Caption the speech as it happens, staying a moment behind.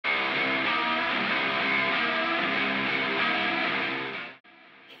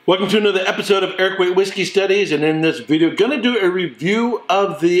Welcome to another episode of Erik Wait Whiskey Studies, and in this video, going to do a review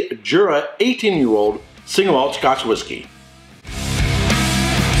of the Jura 18-year-old single malt Scotch whiskey.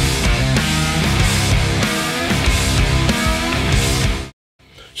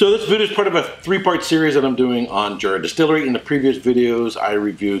 So this video is part of a three-part series that I'm doing on Jura Distillery. In the previous videos, I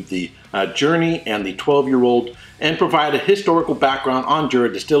reviewed the Journey and the 12-year-old and provide a historical background on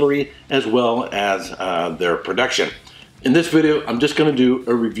Jura Distillery as well as their production. In this video, I'm just going to do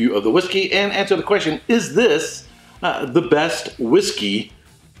a review of the whiskey and answer the question, is this the best whiskey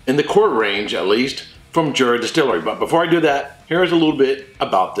in the core range, at least, from Jura Distillery? But before I do that, here's a little bit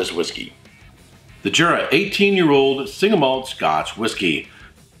about this whiskey. The Jura 18-year-old single malt Scotch whiskey.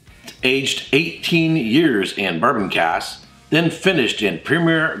 Aged 18 years in bourbon casks, then finished in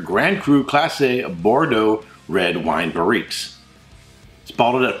premier Grand Cru Class A Bordeaux red wine barriques. It's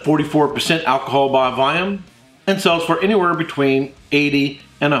bottled at 44% alcohol by volume and sells for anywhere between $80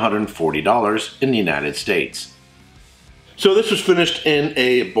 and $140 in the United States. So this was finished in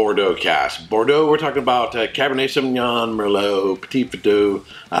a Bordeaux cask. Bordeaux, we're talking about Cabernet Sauvignon, Merlot, Petit Verdot,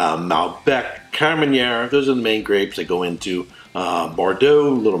 Malbec, Carmenere. Those are the main grapes that go into Bordeaux, a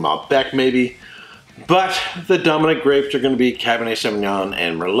little Malbec maybe. But the dominant grapes are going to be Cabernet Sauvignon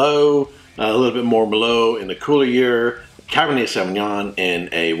and Merlot, a little bit more Merlot in a cooler year, Cabernet Sauvignon in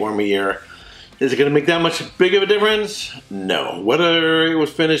a warmer year. Is it going to make that much big of a difference? No. Whether it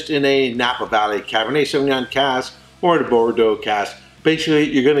was finished in a Napa Valley Cabernet Sauvignon cask or a Bordeaux cask, basically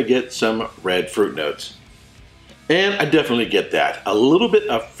you're going to get some red fruit notes. And I definitely get that. A little bit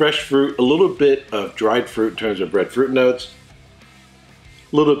of fresh fruit, a little bit of dried fruit in terms of red fruit notes,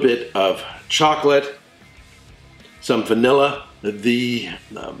 a little bit of chocolate, some vanilla. The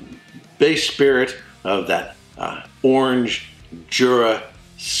base spirit of that orange Jura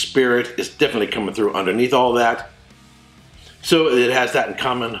spirit is definitely coming through underneath all that. So it has that in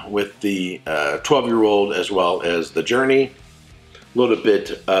common with the 12-year-old as well as the Journey. A little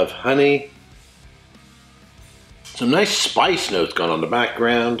bit of honey. Some nice spice notes going on in the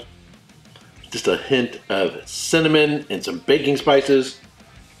background. Just a hint of cinnamon and some baking spices.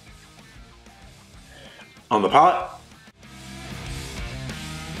 On the palate.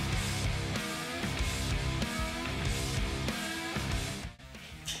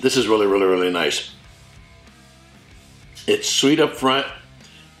 This is really nice. It's sweet up front,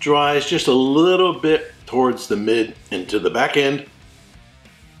 dries just a little bit towards the mid into the back end.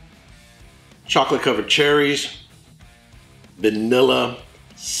 Chocolate covered cherries, vanilla,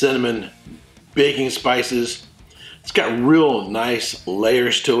 cinnamon, baking spices. It's got real nice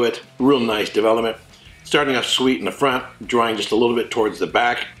layers to it, real nice development. Starting off sweet in the front, drying just a little bit towards the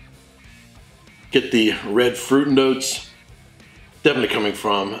back. Get the red fruit notes, definitely coming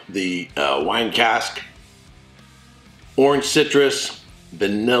from the wine cask. Orange citrus,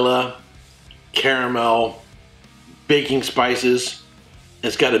 vanilla, caramel, baking spices.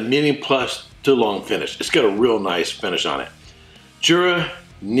 It's got a medium plus to long finish. It's got a real nice finish on it. Jura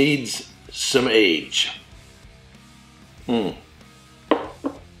needs some age. I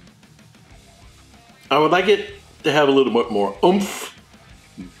would like it to have a little bit more oomph,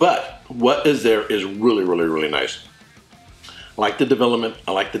 but what is there is really nice. I like the development,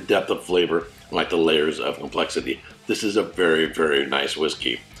 I like the depth of flavor, I like the layers of complexity. This is a very nice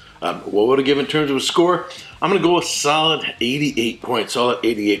whiskey. What would I give in terms of a score? I'm going to go with solid 88 points. Solid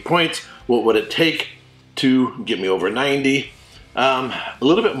 88 points. What would it take to get me over 90? A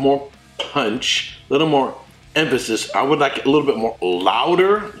little bit more punch, a little more emphasis. I would like it a little bit more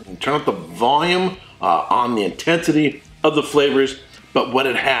louder, turn up the volume on the intensity of the flavors, but what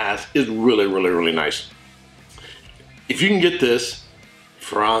it has is really nice. If you can get this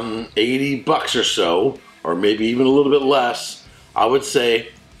from 80 bucks or so, or maybe even a little bit less, I would say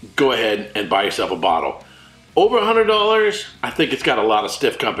go ahead and buy yourself a bottle. Over $100, I think it's got a lot of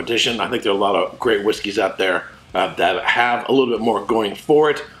stiff competition. I think there are a lot of great whiskeys out there that have a little bit more going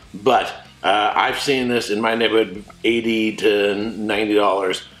for it, but I've seen this in my neighborhood $80 to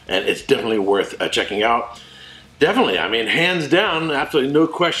 $90, and it's definitely worth checking out. Definitely, I mean, hands down, absolutely no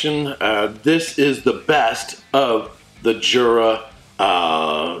question, this is the best of the Jura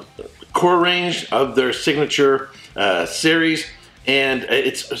core range of their signature series, and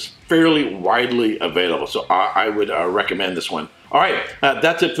it's fairly widely available, so I would recommend this one. Alright,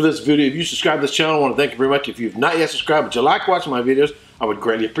 that's it for this video. If you subscribe to this channel, I want to thank you very much. If you've not yet subscribed but you like watching my videos, I would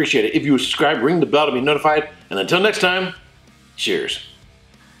greatly appreciate it. If you would subscribe, ring the bell to be notified, and until next time, cheers.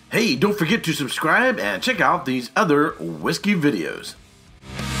 Hey, don't forget to subscribe and check out these other whiskey videos.